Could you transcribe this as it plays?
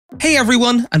Hey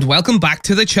everyone, and welcome back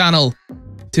to the channel.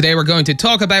 Today we're going to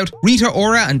talk about Rita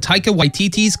Ora and Taika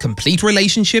Waititi's complete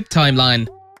relationship timeline.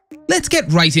 Let's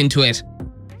get right into it.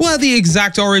 While the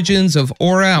exact origins of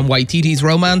Ora and Waititi's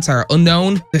romance are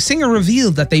unknown, the singer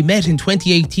revealed that they met in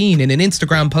 2018 in an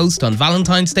Instagram post on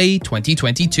Valentine's Day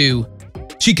 2022.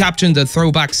 She captioned a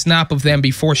throwback snap of them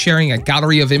before sharing a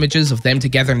gallery of images of them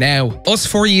together now, us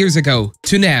 4 years ago,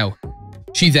 to now.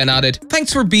 She then added,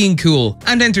 "Thanks for being cool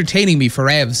and entertaining me for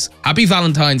evs. Happy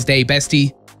Valentine's Day,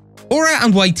 bestie." Ora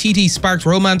and Waititi sparked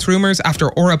romance rumors after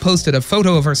Ora posted a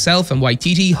photo of herself and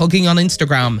Waititi hugging on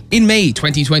Instagram in May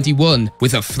 2021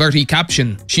 with a flirty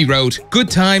caption. She wrote, "Good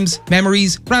times,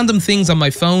 memories, random things on my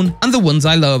phone, and the ones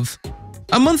I love."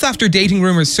 A month after dating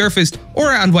rumors surfaced,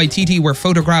 Ora and Waititi were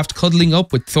photographed cuddling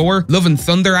up with Thor, Love and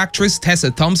Thunder actress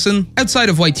Tessa Thompson outside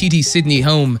of Waititi's Sydney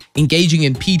home, engaging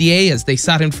in PDA as they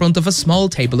sat in front of a small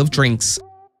table of drinks.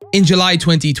 In July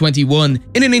 2021,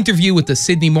 in an interview with the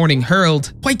Sydney Morning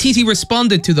Herald, Waititi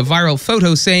responded to the viral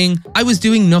photo saying, "I was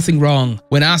doing nothing wrong."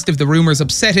 When asked if the rumors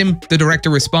upset him, the director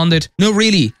responded, "No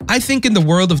really, I think in the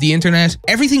world of the internet,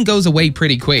 everything goes away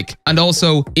pretty quick. And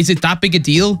also, is it that big a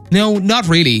deal? No, not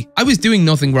really. I was doing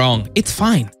nothing wrong. It's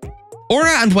fine."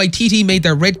 Ora and Waititi made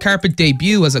their red carpet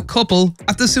debut as a couple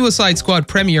at the Suicide Squad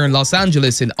premiere in Los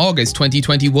Angeles in August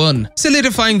 2021,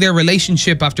 solidifying their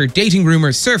relationship after dating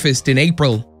rumors surfaced in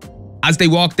April. As they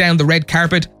walked down the red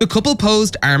carpet, the couple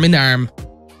posed arm in arm.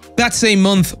 That same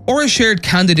month, Ora shared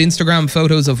candid Instagram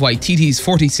photos of Waititi's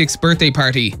 46th birthday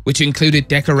party, which included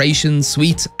decorations,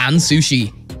 sweets, and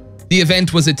sushi. The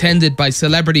event was attended by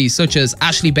celebrities such as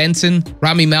Ashley Benson,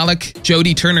 Rami Malek,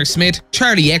 Jodie Turner-Smith,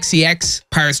 Charlie XCX,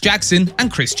 Paris Jackson,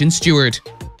 and Christian Stewart.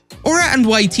 Ora and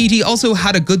Waititi also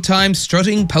had a good time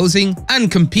strutting, posing,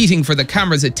 and competing for the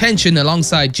camera's attention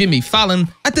alongside Jimmy Fallon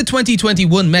at the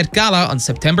 2021 Met Gala on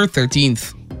September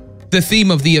 13th. The theme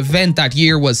of the event that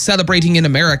year was Celebrating in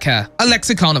America, a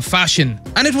lexicon of fashion,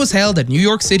 and it was held at New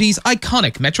York City's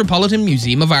iconic Metropolitan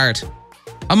Museum of Art.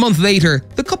 A month later,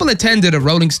 the couple attended a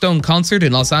Rolling Stone concert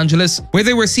in Los Angeles, where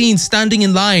they were seen standing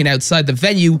in line outside the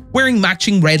venue wearing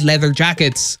matching red leather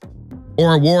jackets.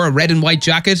 Ora wore a red and white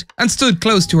jacket and stood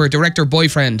close to her director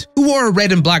boyfriend, who wore a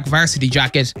red and black varsity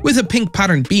jacket with a pink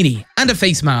patterned beanie and a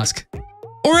face mask.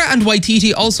 Ora and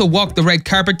Waititi also walked the red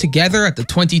carpet together at the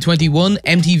 2021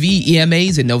 MTV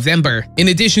EMAs in November. In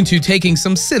addition to taking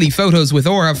some silly photos with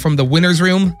Ora from the winner's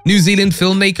room, New Zealand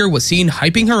filmmaker was seen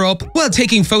hyping her up while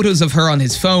taking photos of her on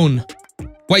his phone.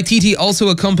 Waititi also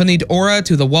accompanied Ora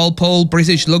to the Walpole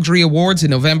British Luxury Awards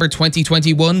in November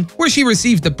 2021, where she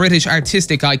received the British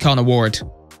Artistic Icon Award.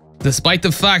 Despite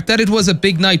the fact that it was a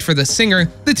big night for the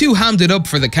singer, the two hammed it up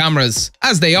for the cameras,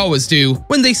 as they always do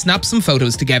when they snap some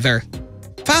photos together.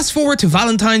 Fast forward to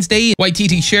Valentine's Day,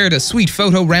 Waititi shared a sweet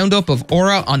photo roundup of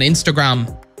Ora on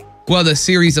Instagram. While the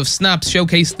series of snaps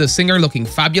showcased the singer looking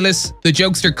fabulous, the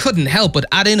jokester couldn't help but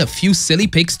add in a few silly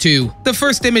pics too. The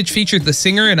first image featured the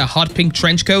singer in a hot pink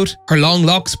trench coat, her long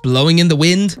locks blowing in the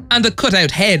wind, and a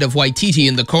cutout head of Waititi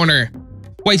in the corner.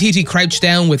 Waititi crouched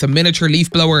down with a miniature leaf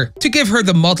blower to give her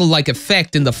the model-like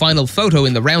effect in the final photo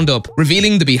in the roundup,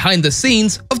 revealing the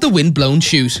behind-the-scenes of the wind-blown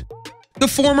shoot. The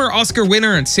former Oscar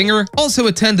winner and singer also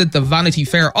attended the Vanity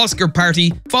Fair Oscar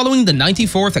party following the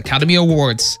 94th Academy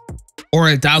Awards.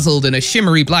 Ora dazzled in a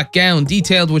shimmery black gown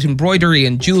detailed with embroidery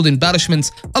and jeweled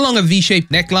embellishments along a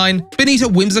V-shaped neckline beneath a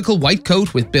whimsical white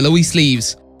coat with billowy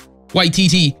sleeves.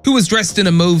 Waititi, who was dressed in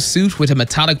a mauve suit with a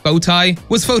metallic bow tie,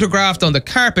 was photographed on the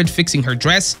carpet fixing her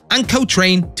dress and coat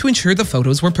train to ensure the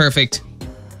photos were perfect.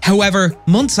 However,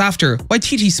 months after,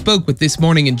 Waititi spoke with This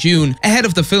Morning in June ahead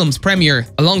of the film's premiere,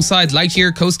 alongside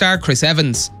Lightyear co-star Chris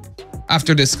Evans.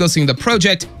 After discussing the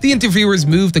project, the interviewers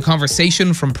moved the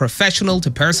conversation from professional to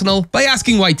personal by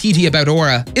asking Waititi about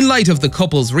Ora in light of the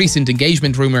couple's recent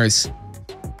engagement rumors.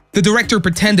 The director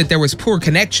pretended there was poor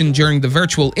connection during the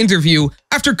virtual interview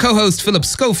after co-host Philip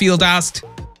Schofield asked,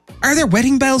 "Are there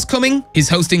wedding bells coming?" His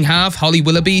hosting half, Holly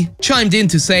Willoughby, chimed in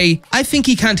to say, "I think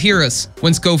he can't hear us,"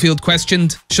 when Schofield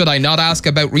questioned, "Should I not ask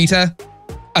about Rita?"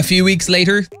 A few weeks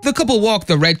later, the couple walked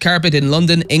the red carpet in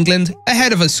London, England,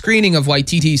 ahead of a screening of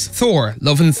Waititi's Thor,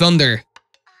 Love and Thunder.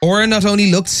 Ora not only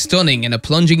looked stunning in a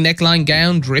plunging neckline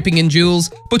gown dripping in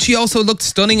jewels, but she also looked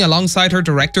stunning alongside her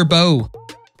director beau.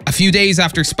 A few days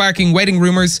after sparking wedding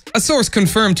rumors, a source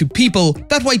confirmed to People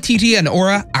that Waititi and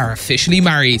Ora are officially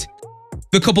married.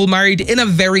 The couple married in a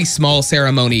very small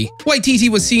ceremony. Waititi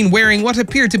was seen wearing what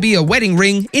appeared to be a wedding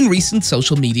ring in recent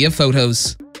social media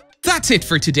photos. That's it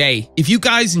for today. If you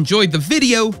guys enjoyed the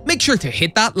video, make sure to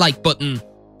hit that like button.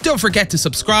 Don't forget to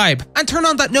subscribe and turn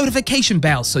on that notification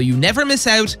bell so you never miss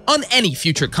out on any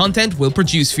future content we'll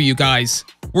produce for you guys.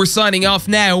 We're signing off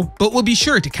now, but we'll be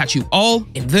sure to catch you all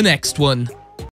in the next one.